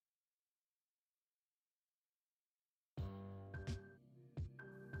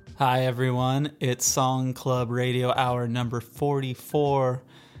Hi everyone, it's Song Club Radio Hour number 44.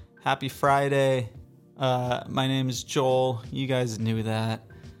 Happy Friday. My name is Joel. You guys knew that.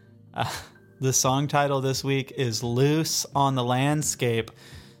 The song title this week is Loose on the Landscape.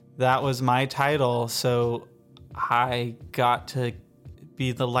 That was my title, so I got to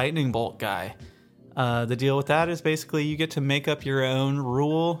be the lightning bolt guy. The deal with that is basically you get to make up your own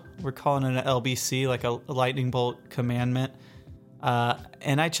rule. We're calling it an LBC, like a lightning bolt commandment.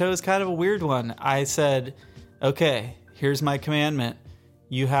 And I chose kind of a weird one. I said, okay, here's my commandment.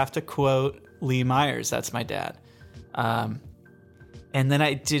 You have to quote Lee Myers. That's my dad. And then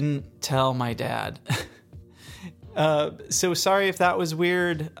I didn't tell my dad. So sorry if that was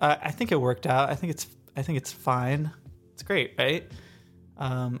weird. I think it worked out. I think it's fine. It's great, right?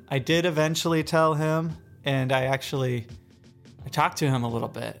 I did eventually tell him, and I talked to him a little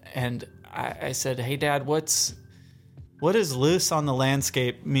bit, and I said, hey Dad, what does loose on the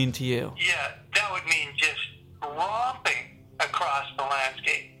landscape mean to you? Yeah, that would mean just romping across the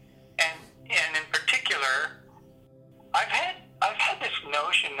landscape. And in particular, I've had this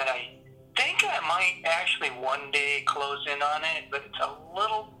notion that I think I might actually one day close in on it, but it's a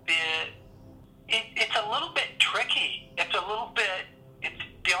little bit tricky. It's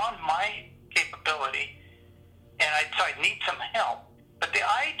beyond my capability, and so I need some help. But the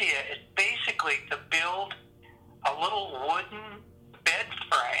idea is basically to build a little wooden bed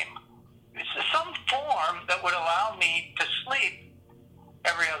frame. It's some form that would allow me to sleep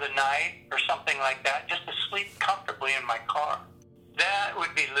every other night or something like that, just to sleep comfortably in my car. That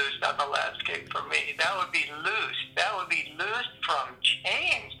would be loosed on the landscape for me. That would be loose. That would be loosed from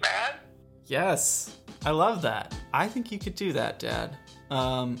chains, man. Yes, I love that. I think you could do that, Dad.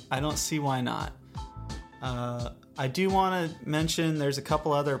 I don't see why not. I do want to mention there's a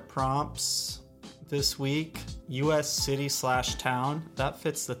couple other prompts this week. U.S. city/town. That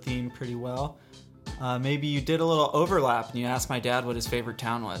fits the theme pretty well. Maybe you did a little overlap and you asked my dad what his favorite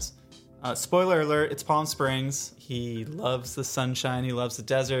town was. Spoiler alert, it's Palm Springs. He loves the sunshine. He loves the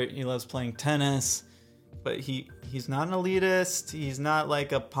desert. He loves playing tennis. But he's not an elitist. He's not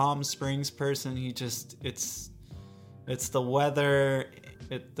like a Palm Springs person. It's the weather.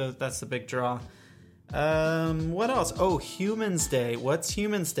 That's the big draw. What else? Oh, Humans Day. What's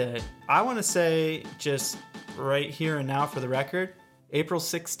Humans Day? I want to say, just right here and now for the record, April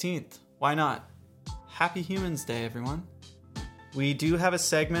 16th. Why not? Happy Humans Day, everyone. We do have a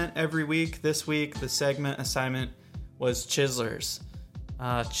segment every week. This week, the segment assignment was Chislers.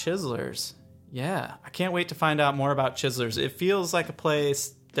 Chislers. Yeah, I can't wait to find out more about Chislers. It feels like a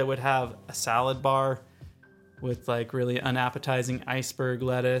place that would have a salad bar with like really unappetizing iceberg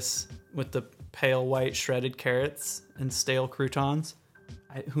lettuce with the pale white shredded carrots and stale croutons.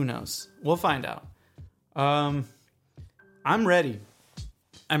 Who knows? We'll find out. I'm ready.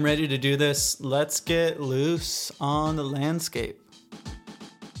 I'm ready to do this. Let's get loose on the landscape.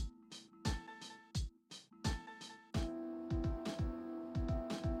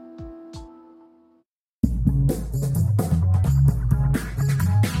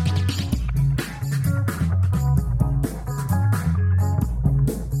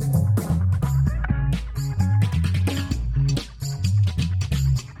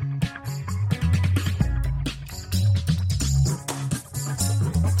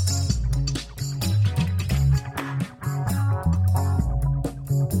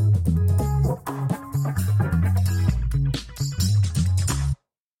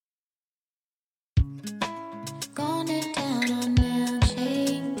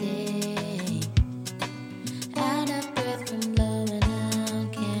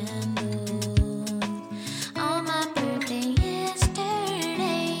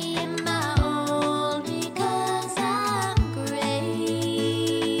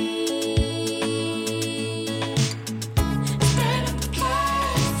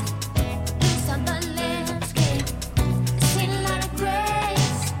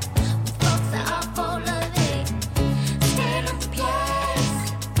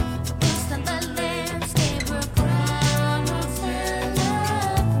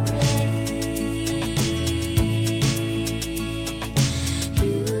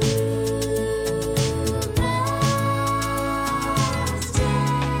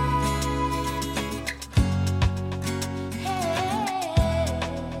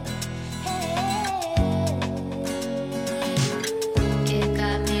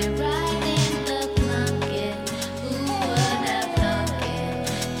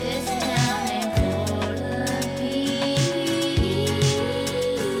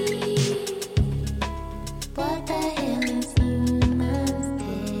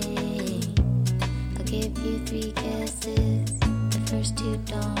 give you three guesses. The first two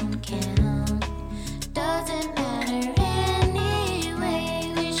don't count. Doesn't matter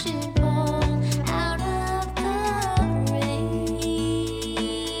anyway, we should pull out of the rain.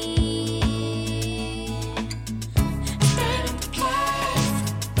 State of the case,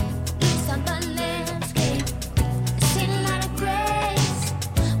 looks on the landscape. Seen a lot of grace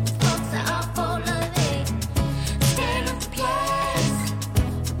with folks that are full of hate. State of the place,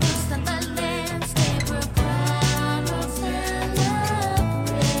 looks on the landscape. We're proud, we'll celebrate.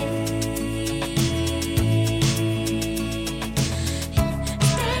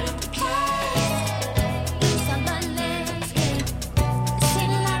 State of the case, looks on the landscape. Seen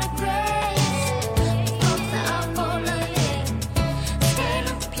a lot of grace with folks that are full of hate. State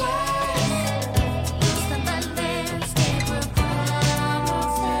of the place, looks on the landscape. We're proud, we'll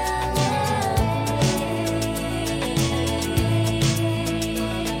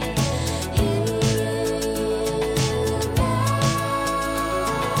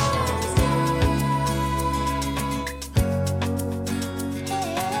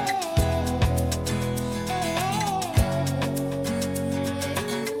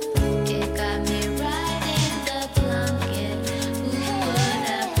It got me right in the blanket. Who would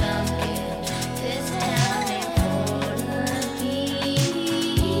have thunk it? This town ain't full of me.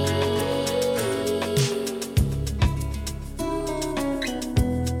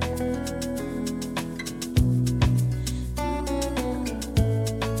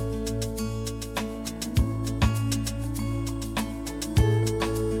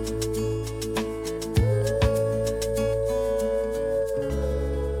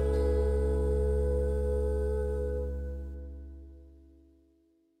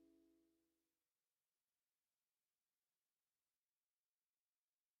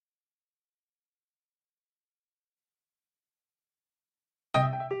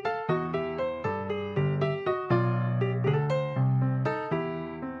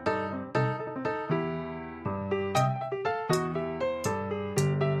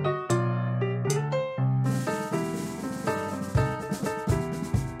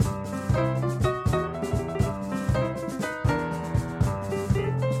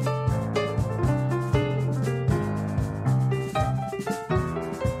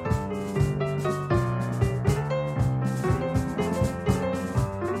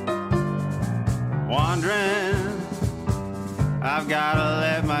 Wandering, I've gotta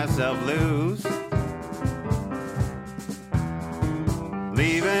let myself loose.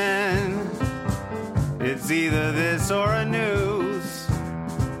 Leaving, it's either this or a noose.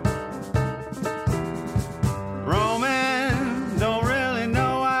 Roaming, don't really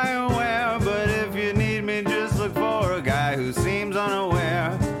know why or where, but if you need me, just look for a guy who seems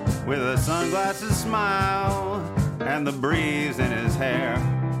unaware, with a sunglasses smile and the breeze in his hair.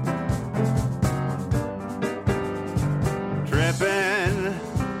 Tripping,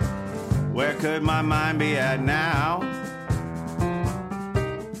 where could my mind be at now?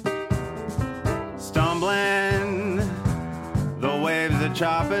 Stumbling, the waves that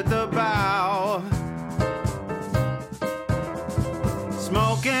chop at the bow.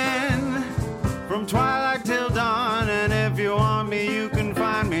 Smoking, from twilight till dawn, and if you want me, you can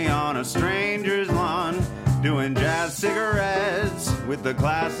find me on a stranger's lawn, doing jazz cigarettes with the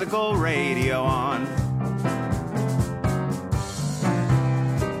classical radio on.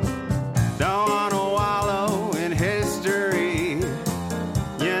 Don't wanna wallow in history.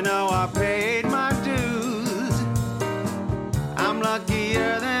 You know I paid my dues. I'm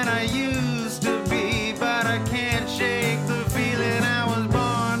luckier than I used to be, but I can't shake the feeling I was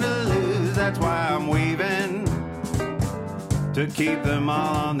born to lose. That's why I'm weaving, to keep them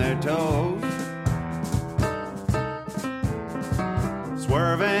all on their toes.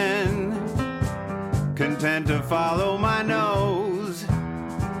 Swerving, content to follow my nose.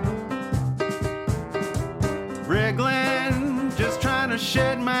 Wriggling, just trying to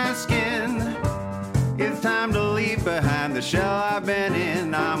shed my skin. It's time to leave behind the shell I've been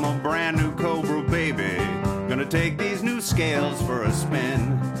in. I'm a brand new Cobra baby, gonna take these new scales for a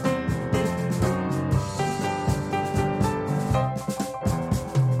spin.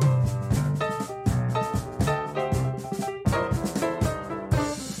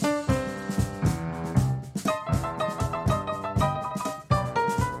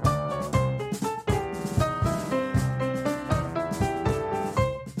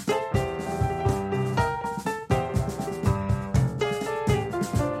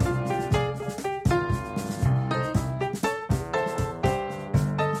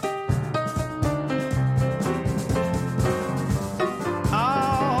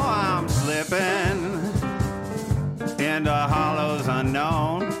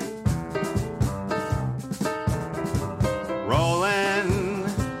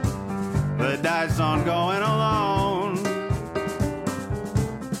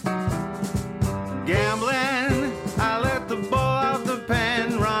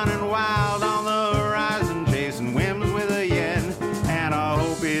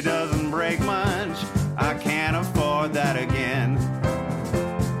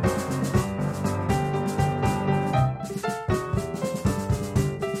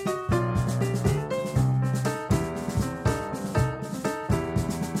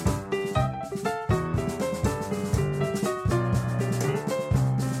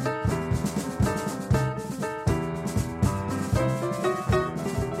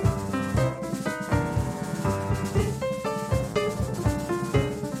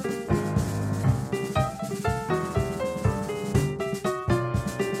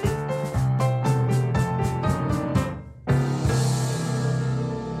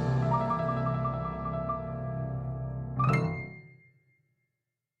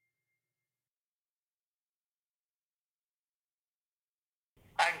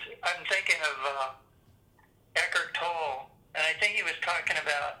 I'm thinking of Eckhart Tolle, and I think he was talking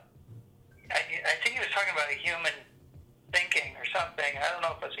about. I think he was talking about a human thinking or something. I don't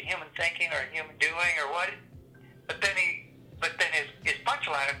know if it's a human thinking or a human doing or what. But then his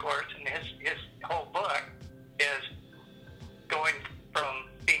punchline, of course, and his whole book is going from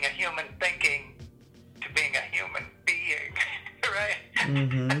being a human thinking to being a human being, right?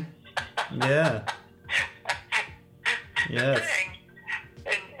 Mm-hmm. Yeah. Yes. Thing.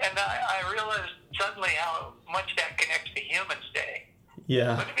 And I realized suddenly how much that connects to Humans Day.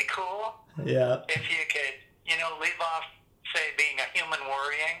 Yeah. Wouldn't it be cool Yeah. if you could, leave off, say, being a human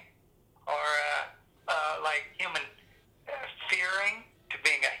worrying or like human fearing to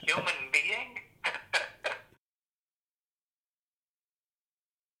being a human being?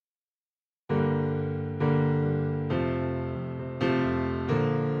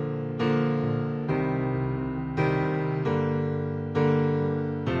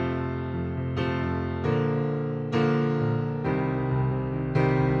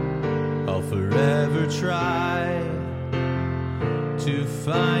 I'll forever try to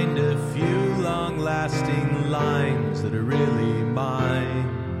find a few long-lasting lines that are really mine.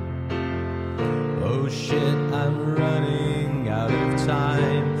 Oh shit, I'm running out of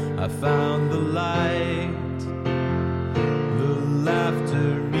time. I found the light, the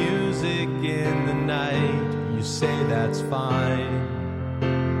laughter, music in the night. You say that's fine.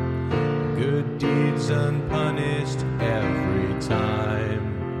 Good deeds unpunished every time.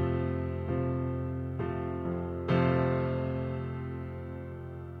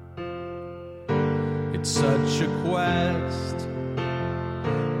 It's such a quest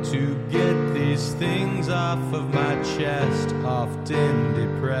to get these things off of my chest, often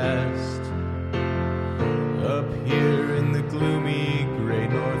depressed. Up here in the gloomy gray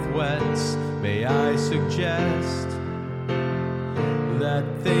northwest, may I suggest that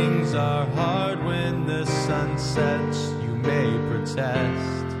things are hard when the sun sets. You may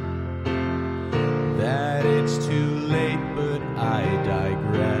protest that it's too late, but I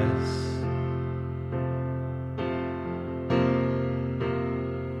digress.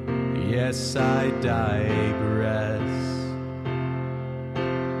 Yes, I digress.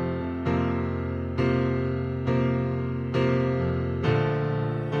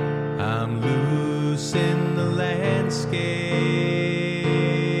 I'm loose in the landscape,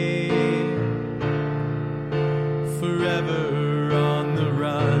 forever on the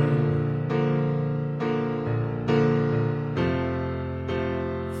run.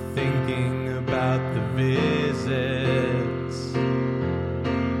 Thinking about the visits,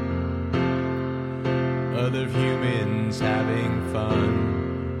 other humans having fun.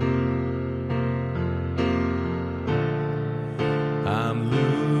 I'm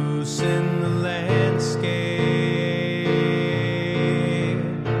loose in the landscape,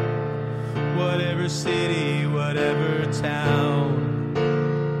 whatever city, whatever town.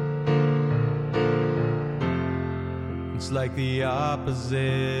 It's like the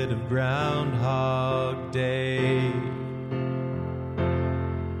opposite of Groundhog Day.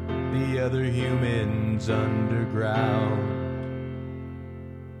 The other humans underground.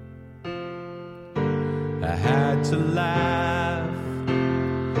 I had to laugh.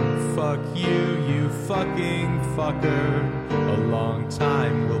 Fuck you, you fucking fucker. A long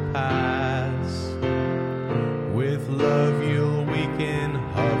time will pass. With love you'll weaken,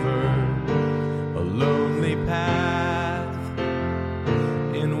 hover. A lonely path.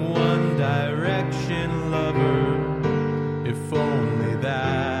 In one direction, lover. If only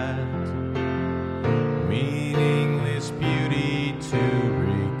that. Meaningless beauty to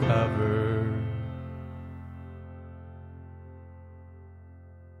recover.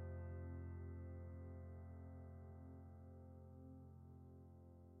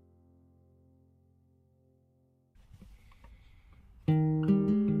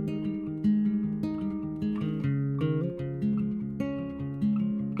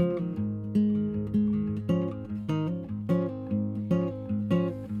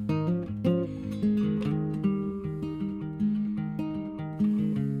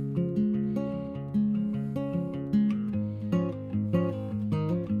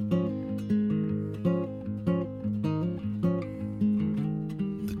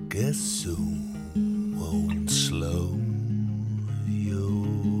 Guess who won't slow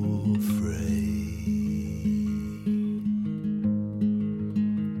your freight?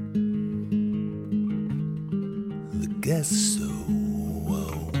 The guess who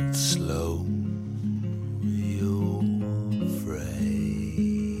won't slow your freight?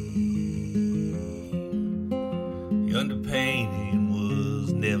 Your underpainting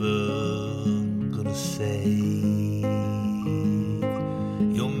was never gonna save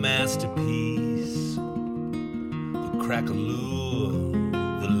your man. crack a lure,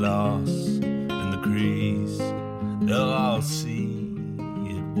 the loss and the crease, they'll all see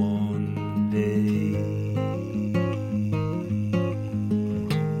it one day.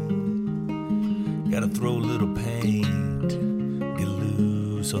 Gotta throw a little paint, get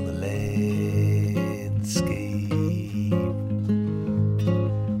loose on the landscape.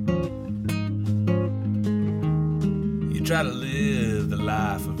 You try to live the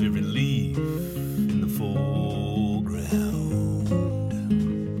life of every leaf in the foreground.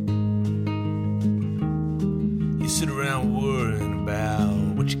 You sit around worrying about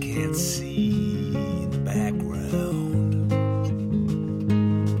what you can't see in the background.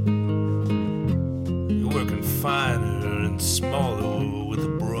 You're working finer and smaller with a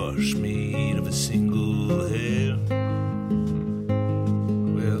brush made of a single hair.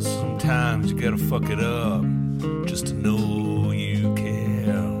 Well, sometimes you gotta fuck it up just to know you care.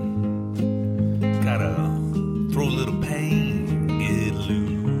 Gotta throw a little pain, get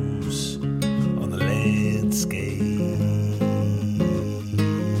loose on the landscape.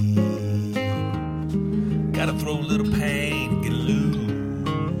 Gotta throw a little pain, get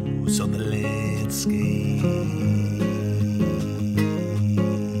loose on the landscape.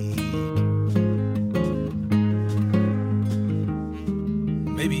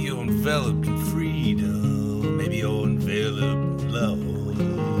 Maybe you're enveloped in freedom, maybe you're enveloped in love.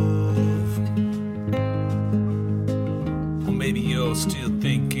 Or maybe you're still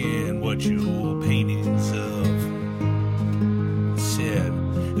thinking what your paintings of. Said,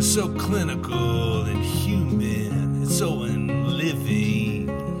 it's so clinical and human, it's so living.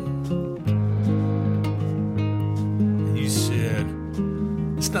 And you said,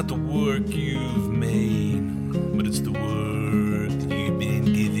 it's not the work you've made, but it's the work that you've been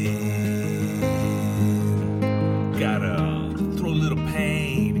given. Gotta throw a little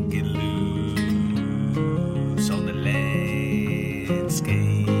pain and get loose on the landscapes.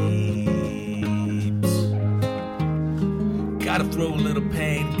 Gotta throw a little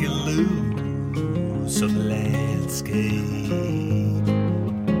pain and get loose on the landscape.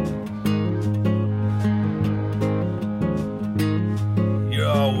 You're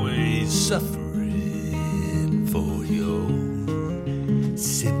always suffering for your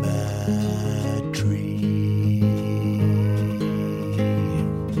symmetry.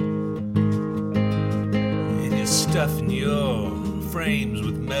 And you're stuffing your frames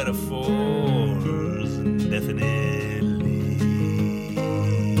with metaphors indefinitely.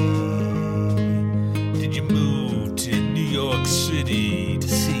 Did you move to New York City to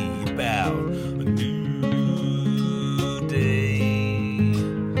see about a new day?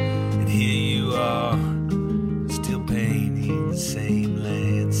 And here you are, still painting the same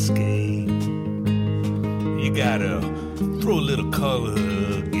landscape. You gotta throw a little color,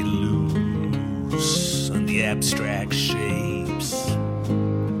 get loose on the abstract shapes.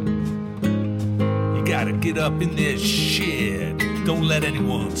 You gotta get up in this shit, don't let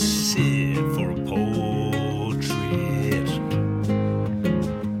anyone sit for a portrait.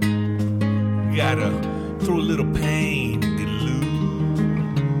 You gotta throw a little pain, get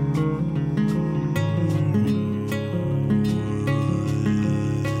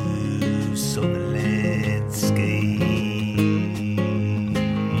loose on the landscape.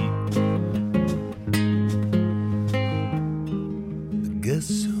 The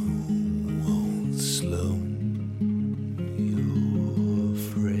gazelle won't slow your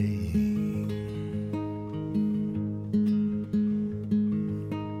frame.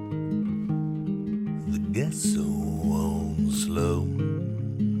 The gazelle won't slow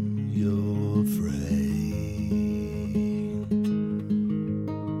your frame.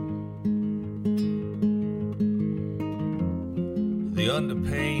 The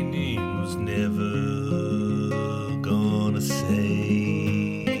underpainting was never gonna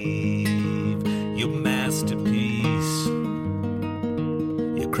save your masterpiece.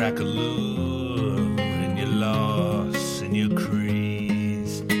 You crack a lure and your loss and your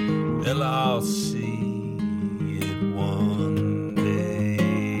crease. They'll all see it one day.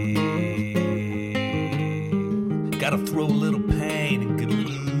 Gotta throw a little pain and get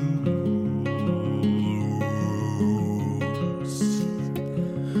loose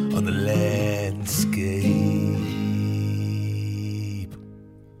on the landscape.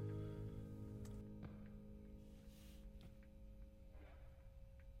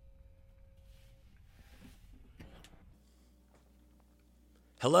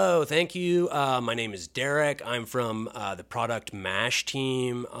 Hello, thank you. My name is Derek. I'm from the Product MASH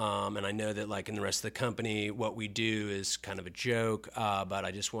team, and I know that like in the rest of the company, what we do is kind of a joke, but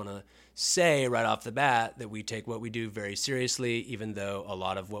I just want to say right off the bat that we take what we do very seriously, even though a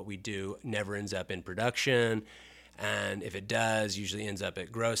lot of what we do never ends up in production. and if it does, usually ends up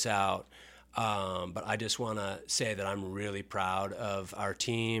at gross out. But I just want to say that I'm really proud of our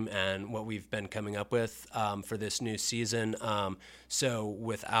team and what we've been coming up with for this new season. So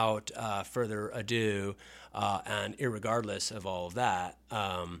without further ado, and irregardless of all of that,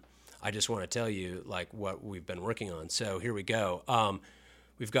 I just want to tell you like what we've been working on. So here we go.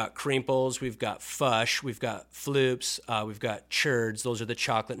 We've got Crimples, we've got Fush, we've got Floops, we've got Churds. Those are the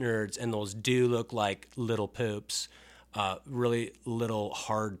chocolate nerds, and those do look like little poops. Really little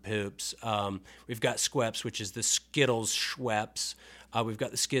hard poops. We've got Squeps, which is the Skittles Schweppes. We've got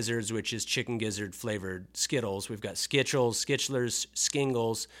the Skizzards, which is chicken gizzard flavored Skittles. We've got Skitchels, Skitchlers,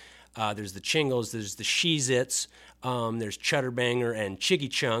 Skingles. There's the Chingles. There's the Sheez-Its. There's Cheddar Banger and Chiggy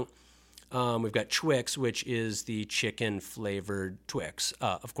Chunk. We've got Twix, which is the chicken flavored Twix.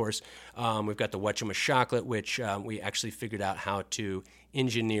 Of course, we've got the Whatchamachocolate, which we actually figured out how to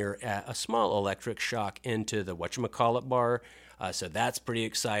engineer a small electric shock into the Whatchamacallit bar. So that's pretty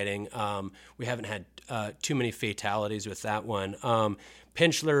exciting. We haven't had too many fatalities with that one.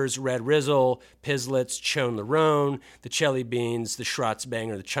 Pinchlers, Red Rizzle, Pizzlets, Chone Larone, the Jelly Beans, the Schratz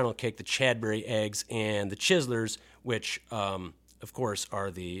Banger, the Chunnel Cake, the Chadbury Eggs, and the Chizzlers, which, of course, are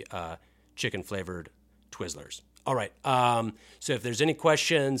the chicken-flavored Twizzlers. All right, so if there's any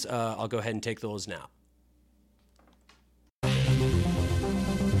questions, I'll go ahead and take those now.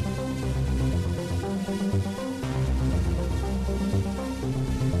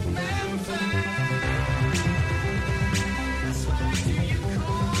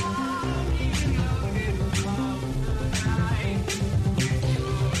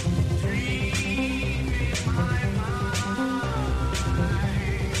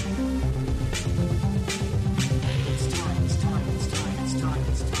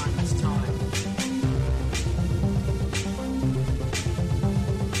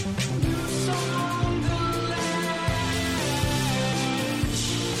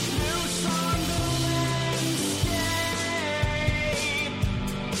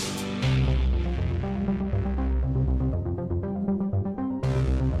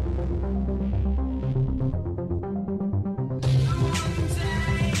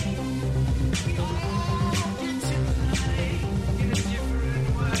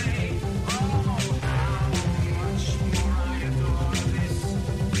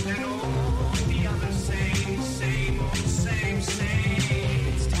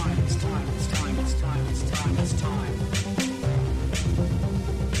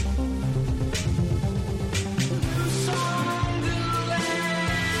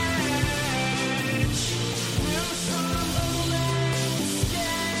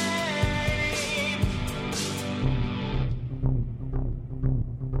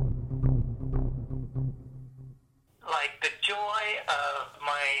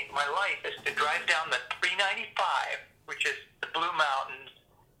 My life is to drive down the 395, which is the Blue Mountains,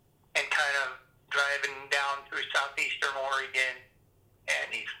 and kind of driving down through southeastern Oregon, and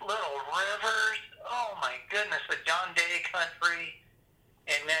these little rivers. Oh my goodness, the John Day country,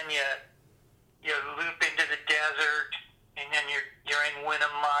 and then you loop into the desert, and then you're in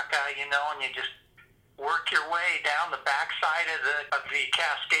Winnemucca, and you just work your way down the backside of the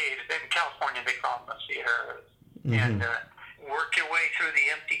Cascades. In California, they call them the Sierras, and work your way through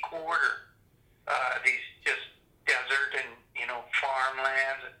the empty quarter, these just desert and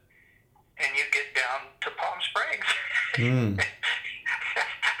farmlands, and you get down to Palm Springs, and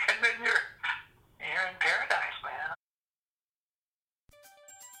then you're in paradise, man.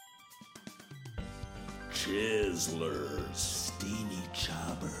 Chizzlers, steamy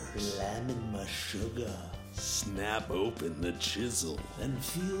choppers, Lemon my sugar, snap open the chisel, and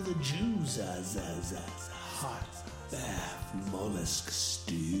feel the juice hot. bath mollusk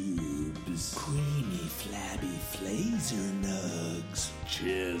stubes, Creamy, flabby flazer nugs.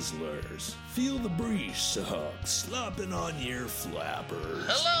 Chizzlers, feel the breeze suck, slopping on your flappers.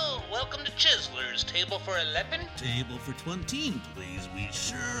 Hello, welcome to Chizzlers. Table for 11? Table for 20, please. We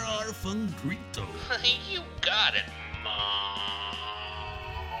sure are fungrito. You got it, Mom.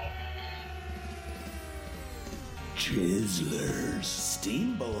 Chizzlers,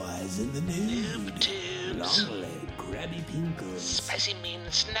 steam boys in the nude. Noob tubes. Long leg, crabby pinkles. Spicy mean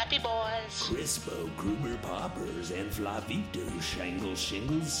snappy boys. Crispo, Gruber poppers, and Flavito shangle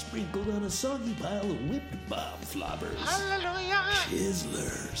shingles sprinkled on a soggy pile of whipped bomb floppers. Hallelujah.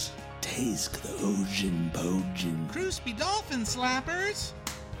 Chizzlers, taste the ocean potion. Crispy dolphin slappers.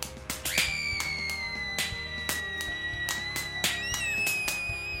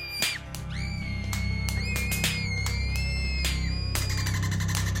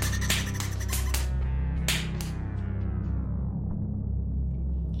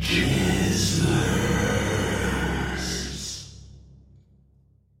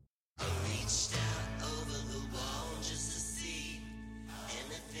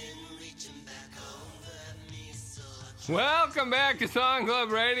 Welcome back to Song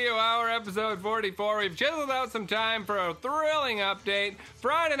Club Radio Hour, episode 44. We've chiseled out some time for a thrilling update.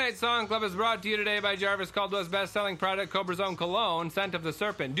 Friday Night Song Club is brought to you today by Jarvis Caldwell's best-selling product, Cobra's Own Cologne, Scent of the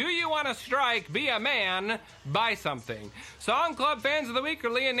Serpent. Do you want to strike, be a man, buy something? Song Club fans of the week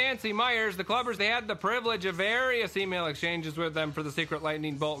are Lee and Nancy Myers. The clubbers, they had the privilege of various email exchanges with them for the Secret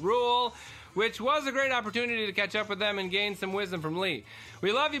Lightning Bolt rule, which was a great opportunity to catch up with them and gain some wisdom from Lee.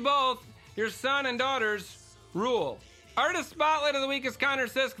 We love you both. Your son and daughters rule. Artist Spotlight of the Week is Connor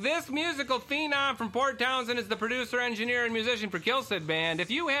Sisk. This musical phenom from Port Townsend is the producer, engineer, and musician for Killsid Band. If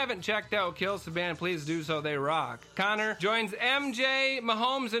you haven't checked out Killsid Band, please do so. They rock. Connor joins MJ,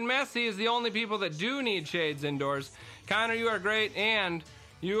 Mahomes, and Messi as the only people that do need shades indoors. Connor, you are great, and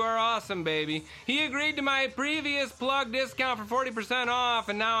you are awesome, baby. He agreed to my previous plug discount for 40% off,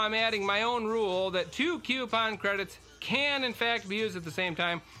 and now I'm adding my own rule that 2 coupon credits can, in fact, be used at the same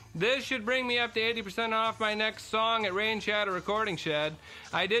time. This should bring me up to 80% off my next song at Rain Shadow Recording Shed.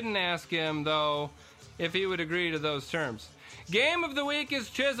 I didn't ask him, though, if he would agree to those terms. Game of the Week is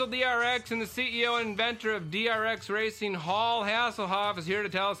Chisel DRX, and the CEO and inventor of DRX Racing, Hall Hasselhoff, is here to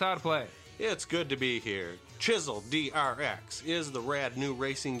tell us how to play. It's good to be here. Chisel DRX is the rad new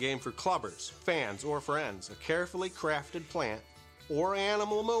racing game for clubbers, fans, or friends. A carefully crafted plant or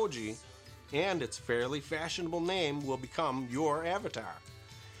animal emoji, and its fairly fashionable name will become your avatar.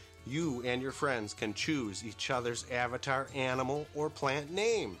 You and your friends can choose each other's avatar, animal, or plant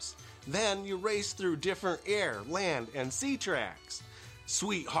names. Then you race through different air, land, and sea tracks.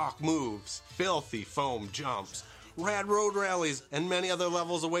 Sweet hawk moves, filthy foam jumps, rad road rallies, and many other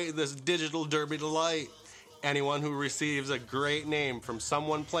levels await this digital derby delight. Anyone who receives a great name from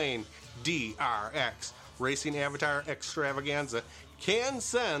someone playing DRX Racing Avatar Extravaganza can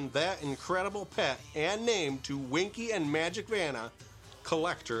send that incredible pet and name to Winky and Magic Vanna,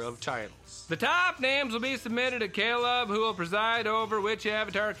 collector of titles. The top names will be submitted to Caleb, who will preside over which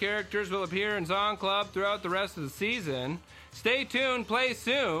avatar characters will appear in Song Club throughout the rest of the season. Stay tuned, play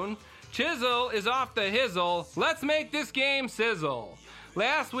soon. Chisel is off the hizzle. Let's make this game sizzle.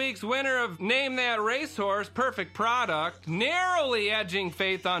 Last week's winner of Name That Racehorse, Perfect Product, narrowly edging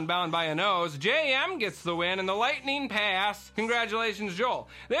Faith Unbound by a nose. JM gets the win in the Lightning Pass. Congratulations, Joel.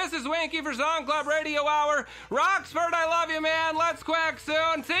 This is Winky for Song Club Radio Hour. Roxford, I love you, man. Let's quack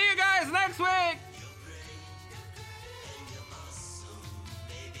soon. See you guys next week.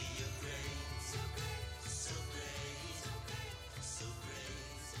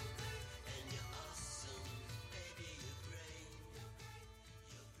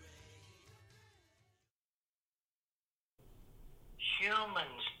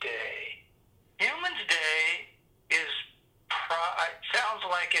 Humans Day. Humans Day is, it sounds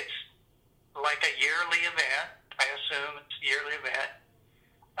like it's like a yearly event. I assume it's a yearly event.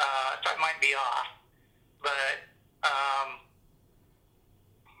 So I might be off. But,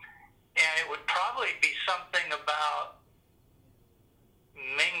 and it would probably be something about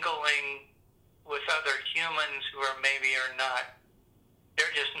mingling with other humans who are maybe are not,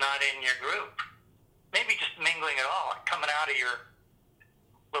 they're just not in your group. Maybe just mingling at all, coming out of your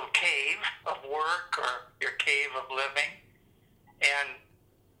little cave of work or your cave of living and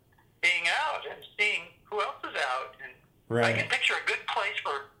being out and seeing who else is out. And I can picture a good place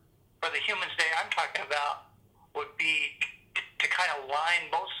for the Humans Day I'm talking about would be to kind of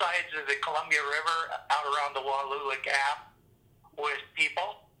line both sides of the Columbia River out around the Wallula Gap with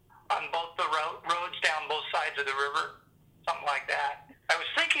people on both the roads down both sides of the river, something like that. I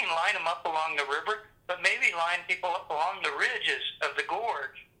was thinking line them up along the river, but maybe line people up along the ridges of the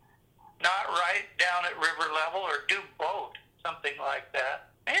gorge, not right down at river level, or do both, something like that.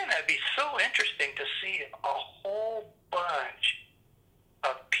 Man, that'd be so interesting to see a whole bunch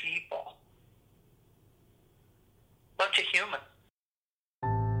of people, bunch of humans.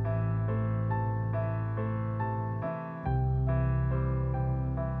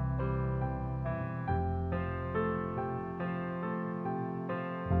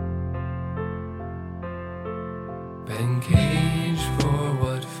 Been caged for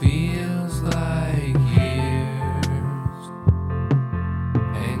what feels like years.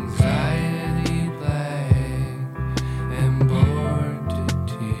 Anxiety plagued and bored to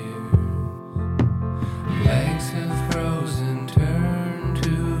tears. Legs have frozen, turned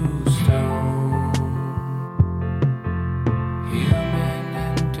to stone. Human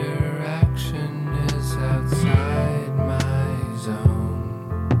interaction is outside my zone.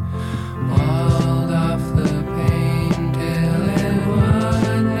 Walled off the pain till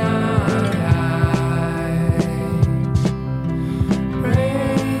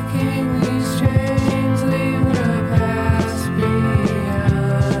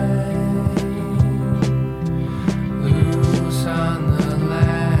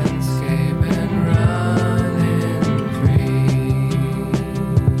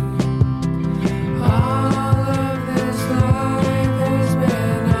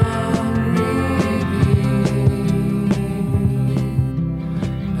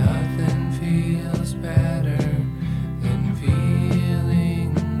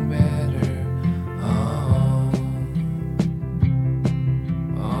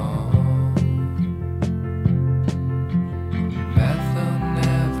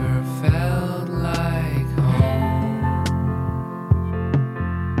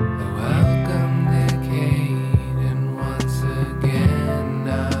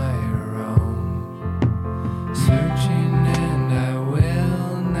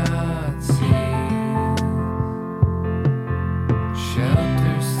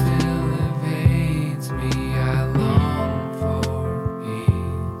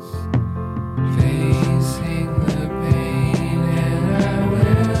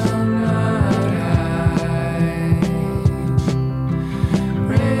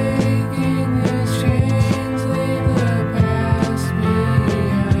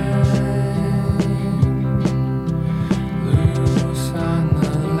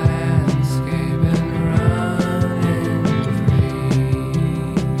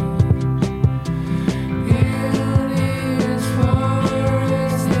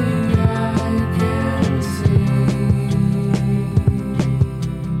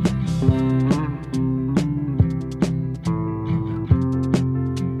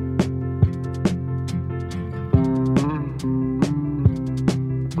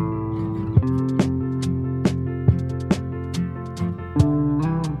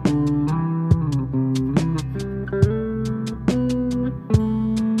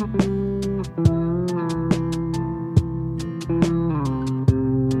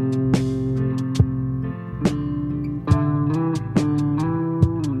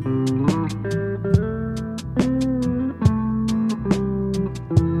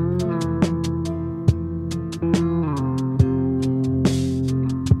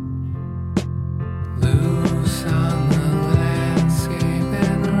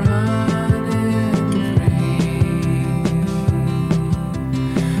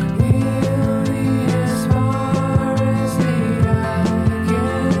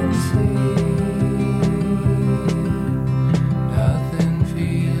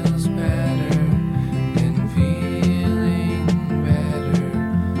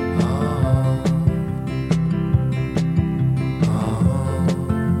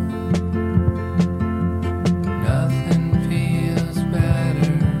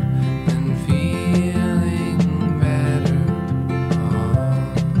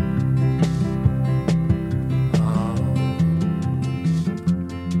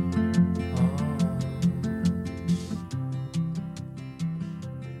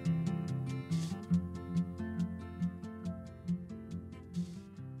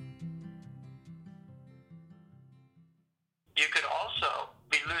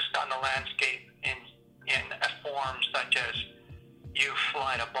a landscape in a form such as you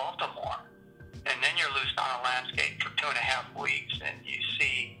fly to Baltimore, and then you're loose on a landscape for 2.5 weeks, and you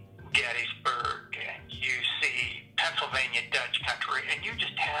see Gettysburg, and you see Pennsylvania Dutch country, and you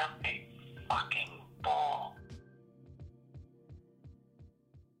just have a fucking ball.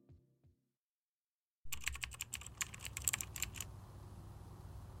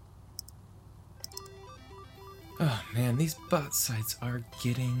 Oh man, these bot sites are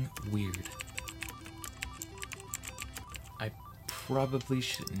getting weird. I probably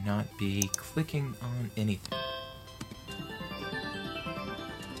should not be clicking on anything.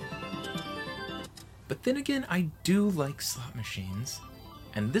 But then again, I do like slot machines.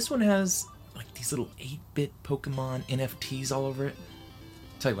 And this one has like these little 8-bit Pokemon NFTs all over it.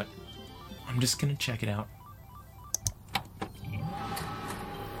 Tell you what, I'm just gonna check it out.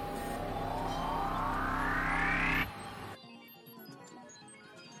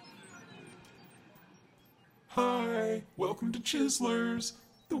 Hi, welcome to Chislers,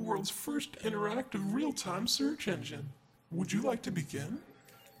 the world's first interactive real-time search engine. Would you like to begin?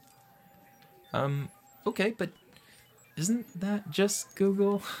 Okay, but isn't that just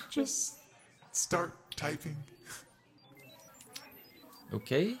Google? Just start typing.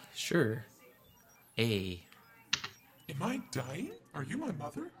 Okay, sure. A. Am I dying? Are you my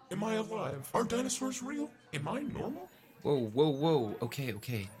mother? Am I alive? Are dinosaurs real? Am I normal? Whoa.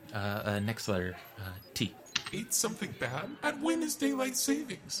 Okay. Next letter. T. Ate something bad? At when is daylight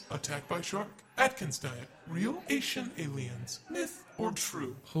savings? Attacked by shark? Atkins diet? Real Asian aliens? Myth or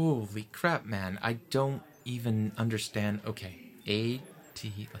true? Holy crap, man. I don't even understand. Okay. A,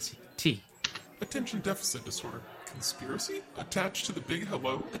 T, let's see. T. Attention deficit disorder. Conspiracy? Attached to the big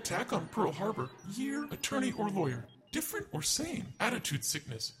hello? Attack on Pearl Harbor? Year? Attorney or lawyer? Different or same? Attitude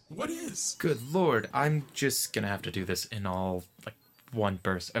sickness? What is? Good lord. I'm just gonna have to do this in all, like, one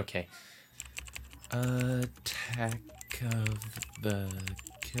burst. Okay. Attack of the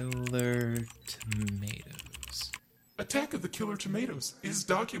Killer Tomatoes. Attack of the Killer Tomatoes. Is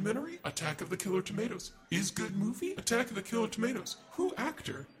documentary? Attack of the Killer Tomatoes. Is good movie? Attack of the Killer Tomatoes. Who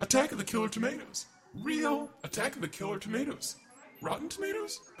actor? Attack of the Killer Tomatoes. Real? Attack of the Killer Tomatoes. Rotten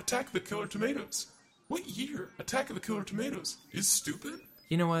Tomatoes? Attack of the Killer Tomatoes. What year? Attack of the Killer Tomatoes. Is stupid?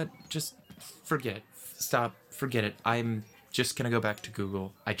 You know what? Just forget it. Stop. Forget it. I'm just gonna go back to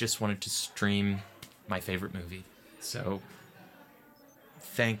Google. I just wanted to stream my favorite movie. So,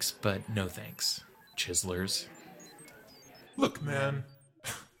 thanks, but no thanks, Chislers. Look, man.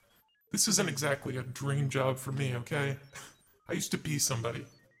 This isn't exactly a dream job for me, okay? I used to be somebody.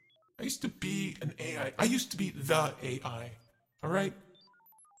 I used to be an AI. I used to be the AI. Alright?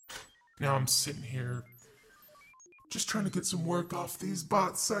 Now I'm sitting here just trying to get some work off these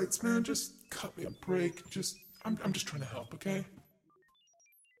bot sites, man. Just cut me a break. I'm just trying to help, okay?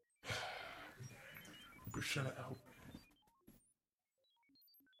 Shut it out.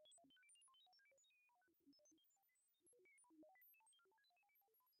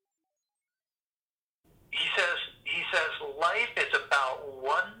 He says life is about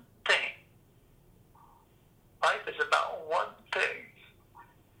one thing. Life is about one thing.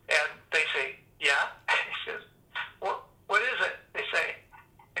 And they say, yeah? He says, what is it? They say,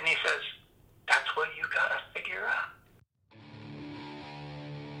 and he says, that's what you gotta figure out.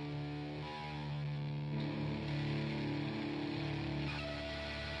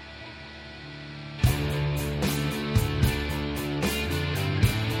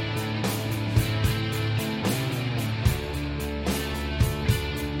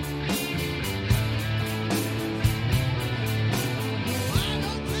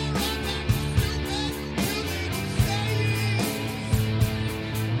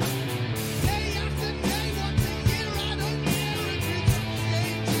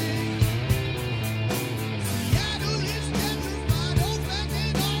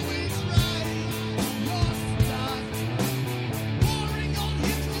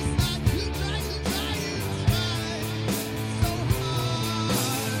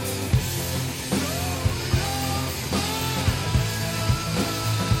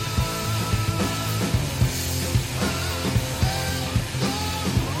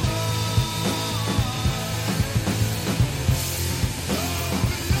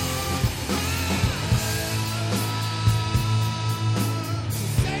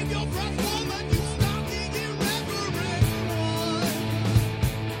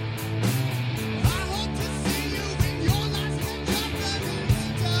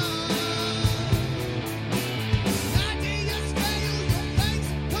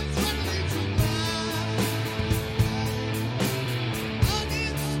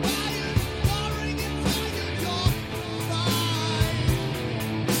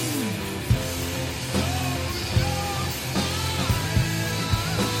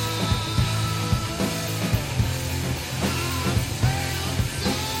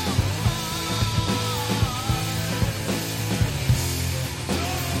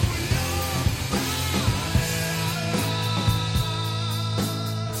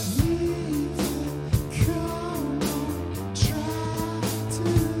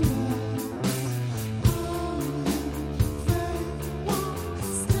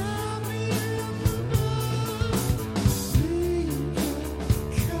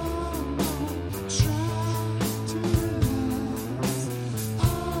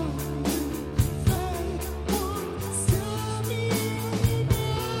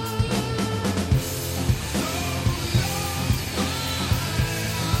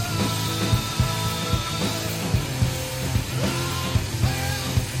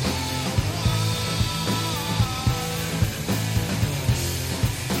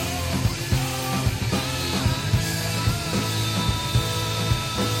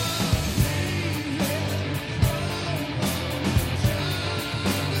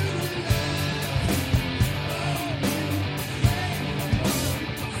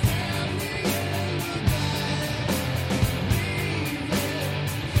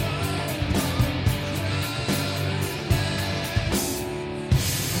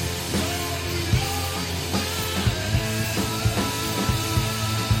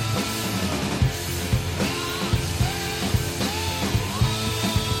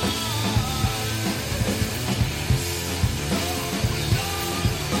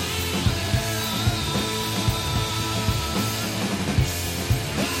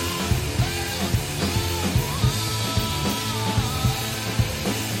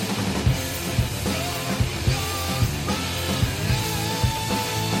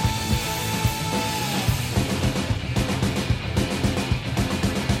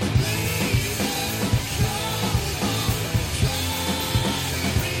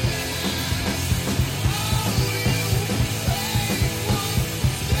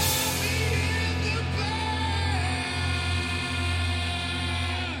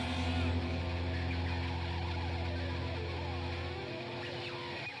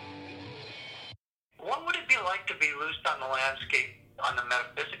 like to be loosed on the landscape, on the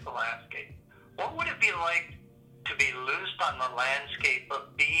metaphysical landscape? What would it be like to be loosed on the landscape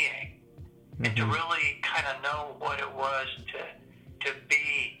of being and to really kind of know what it was to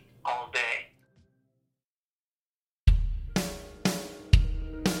be all day?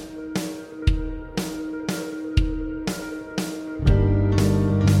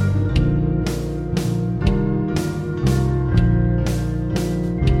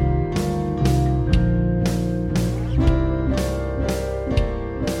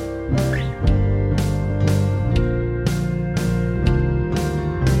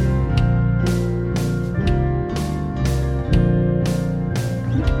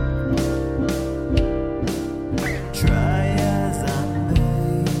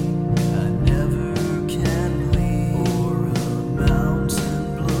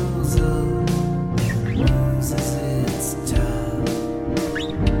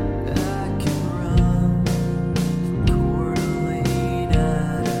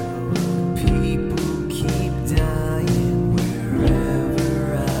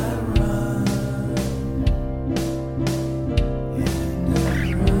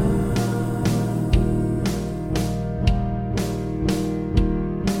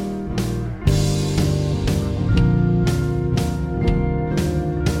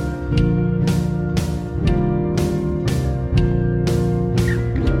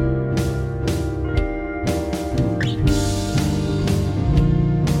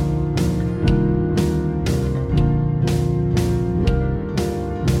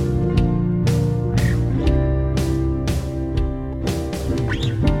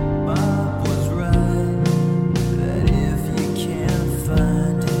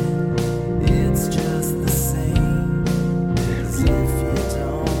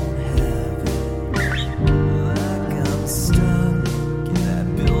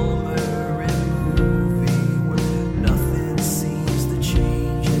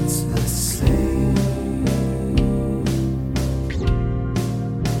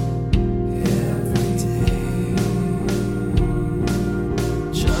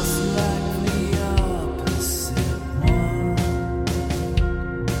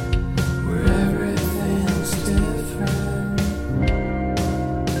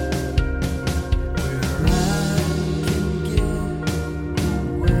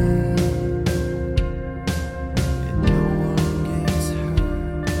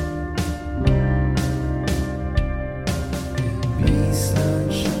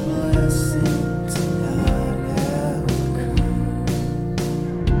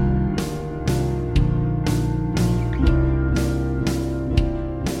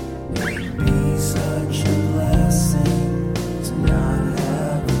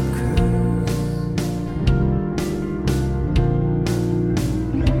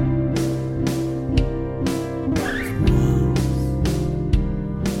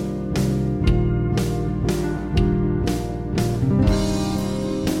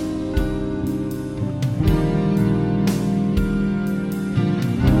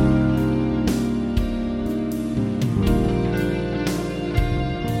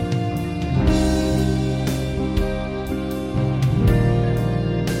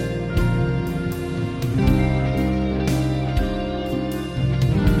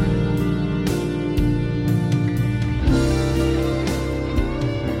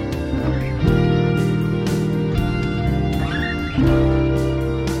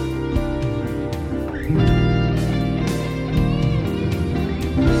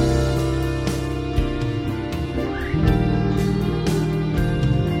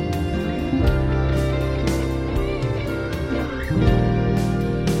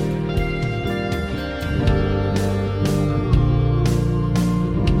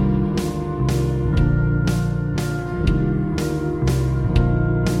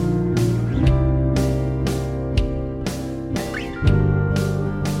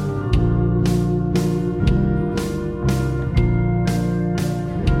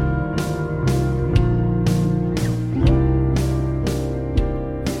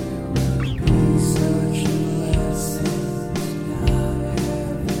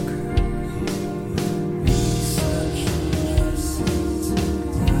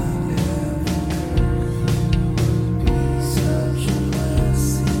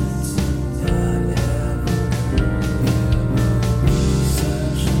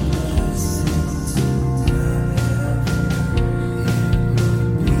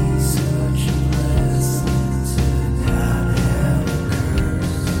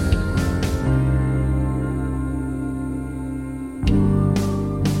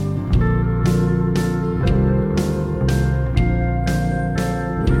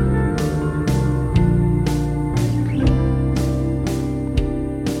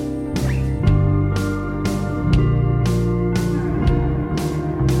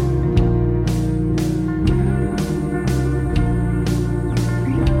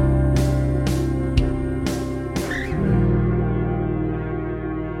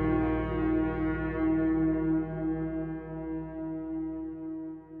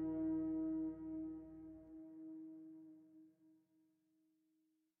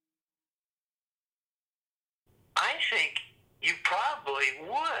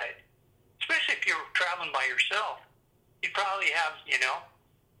 traveling by yourself, you'd probably have,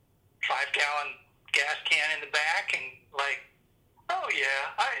 5-gallon gas can in the back and like, oh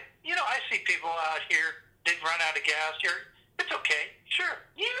yeah, I see people out here, they run out of gas here. It's okay. Sure.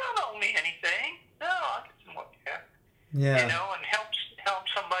 You don't owe me anything. No, I'll get some more gas. Yeah. And help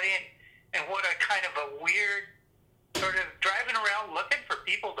somebody. And what a kind of a weird sort of driving around looking for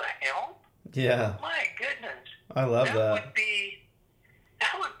people to help. Yeah. My goodness. I love that.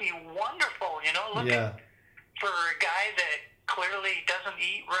 That would be wonderful, looking for a guy that clearly doesn't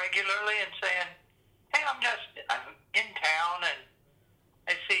eat regularly and saying, hey, I'm in town and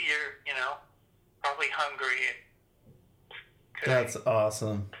I see you're, probably hungry. That's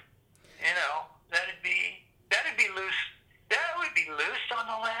awesome. That'd be loose. That would be loose on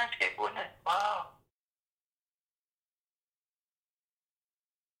the landscape, wouldn't it? Wow.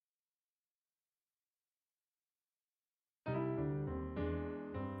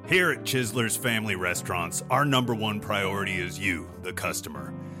 Here at Chisler's Family Restaurants, our number one priority is you, the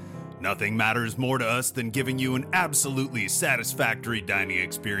customer. Nothing matters more to us than giving you an absolutely satisfactory dining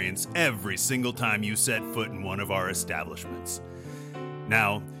experience every single time you set foot in one of our establishments.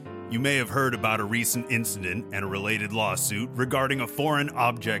 Now, you may have heard about a recent incident and a related lawsuit regarding a foreign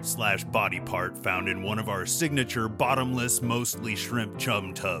object/body part found in one of our signature bottomless, mostly shrimp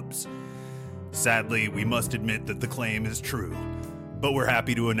chum tubs. Sadly, we must admit that the claim is true. But we're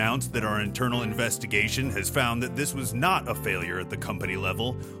happy to announce that our internal investigation has found that this was not a failure at the company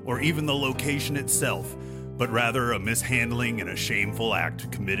level or even the location itself, but rather a mishandling and a shameful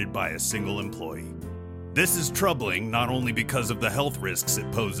act committed by a single employee. This is troubling not only because of the health risks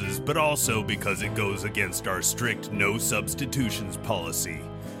it poses, but also because it goes against our strict no substitutions policy.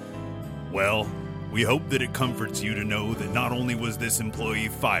 Well, we hope that it comforts you to know that not only was this employee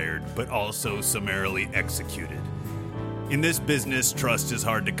fired, but also summarily executed. In this business, trust is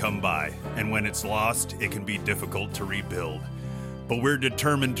hard to come by, and when it's lost, it can be difficult to rebuild. But we're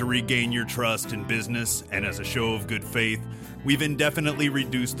determined to regain your trust in business, and as a show of good faith, we've indefinitely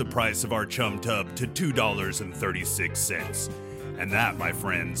reduced the price of our chum tub to $2.36. And that, my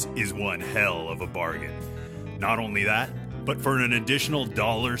friends, is one hell of a bargain. Not only that, but for an additional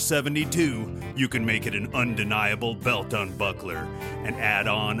 $1.72, you can make it an undeniable belt unbuckler and add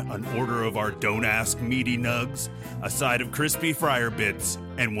on an order of our Don't Ask Meaty Nugs, a side of crispy fryer bits,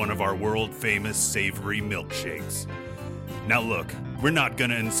 and one of our world-famous savory milkshakes. Now look, we're not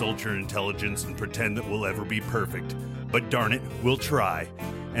gonna insult your intelligence and pretend that we'll ever be perfect, but darn it, we'll try.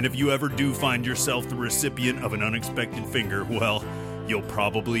 And if you ever do find yourself the recipient of an unexpected finger, well, you'll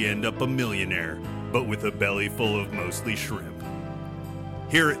probably end up a millionaire, but with a belly full of mostly shrimp.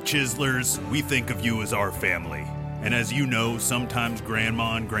 Here at Chisler's, we think of you as our family. And as you know, sometimes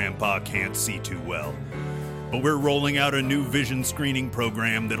Grandma and Grandpa can't see too well. But we're rolling out a new vision screening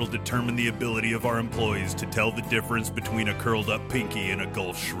program that'll determine the ability of our employees to tell the difference between a curled up pinky and a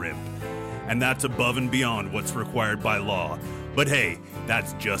Gulf shrimp. And that's above and beyond what's required by law. But hey,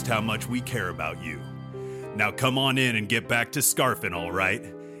 that's just how much we care about you. Now come on in and get back to scarfing, all right?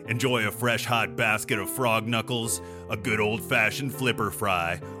 Enjoy a fresh hot basket of frog knuckles, a good old-fashioned flipper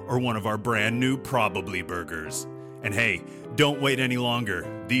fry, or one of our brand new Probably burgers. And hey, don't wait any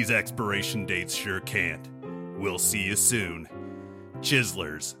longer. These expiration dates sure can't. We'll see you soon.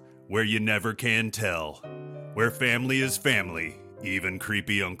 Chisler's, where you never can tell. Where family is family, even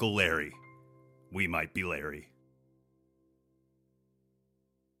creepy Uncle Larry. We might be Larry.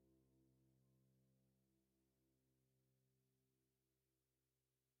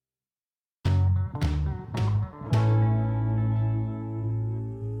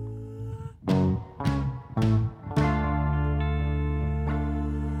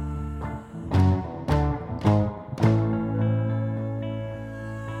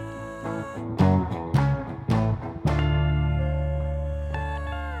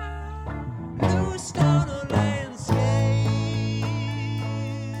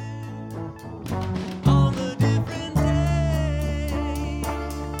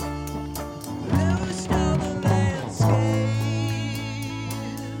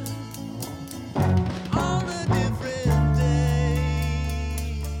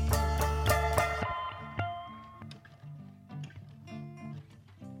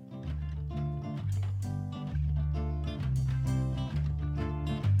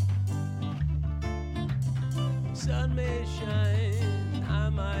 Sun may shine, I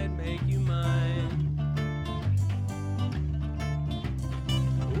might make you mine.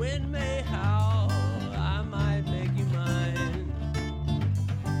 Wind may howl, I might make you mine.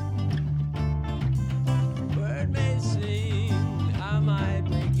 Bird may sing, I might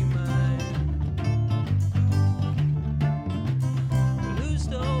make you mine. Blue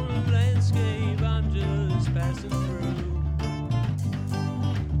stone landscape, I'm just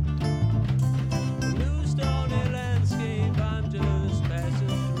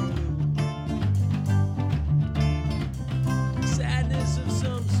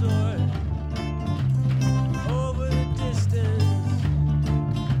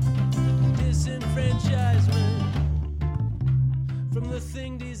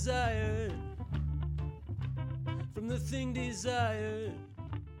thing desired.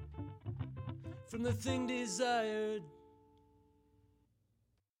 From the thing desired.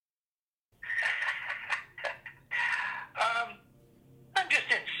 I'm just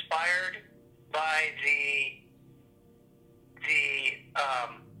inspired by the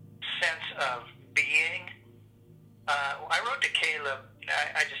sense of being. I wrote to Caleb.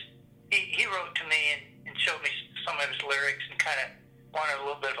 He wrote to me and showed me some of his lyrics and kind of wanted a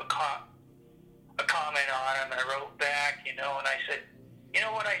little bit of a comment on him. And I wrote back, and I said,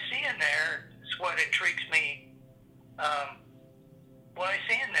 what I see in there is what intrigues me. What I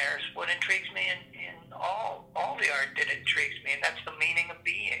see in there is what intrigues me in all the art that intrigues me, and that's the meaning of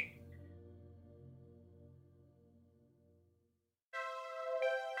being.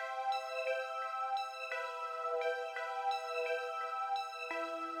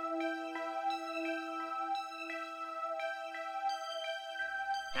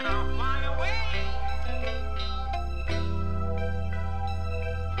 And I'll fly away.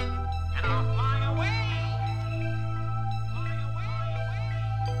 And I'll fly away.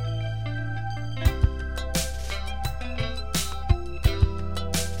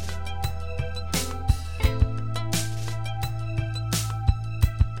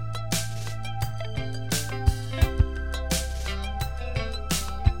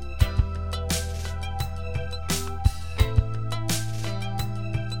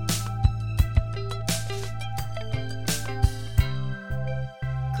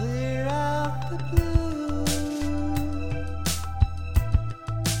 Clear out the blue.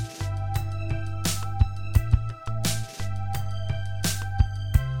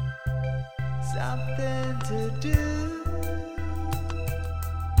 Something to do.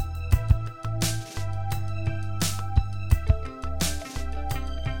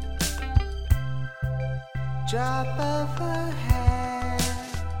 Drop of a hat,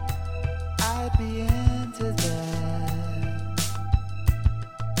 I'd be into that.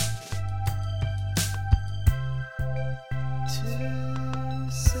 To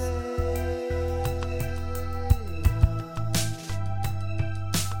say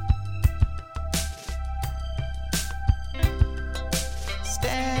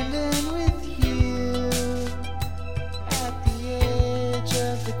standing with you at the edge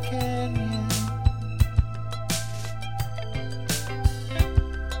of the canyon.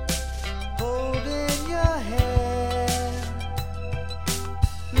 Holding your hand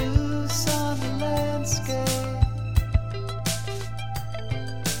loose on the landscape.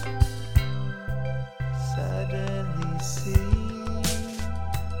 Suddenly see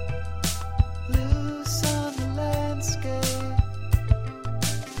loose on the landscape.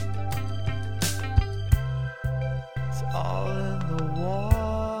 It's all in the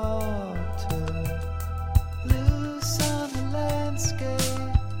water. Loose on the landscape.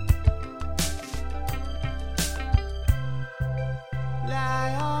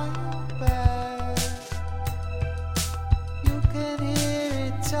 Lie on your back. You can hear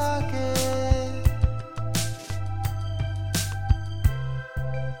it talking.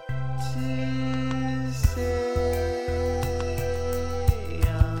 To say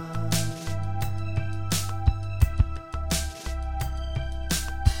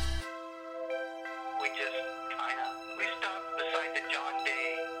We stopped beside the John Day,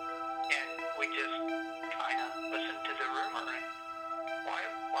 and we just kind of listened to the river. And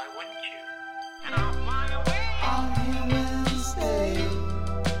why wouldn't you? And I'll fly away. on Human's Day.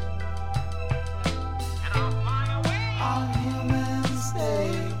 And I'll fly away. On Human's Day.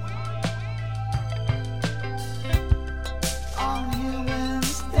 On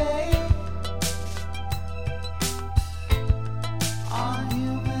Human's Day. On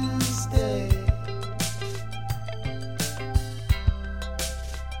Human's Day.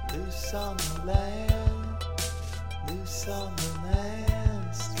 Loose on the land, loose on the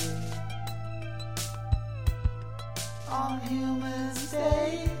landscape. On Human's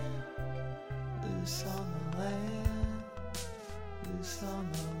Day, loose on the land, loose on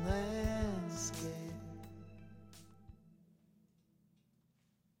the landscape.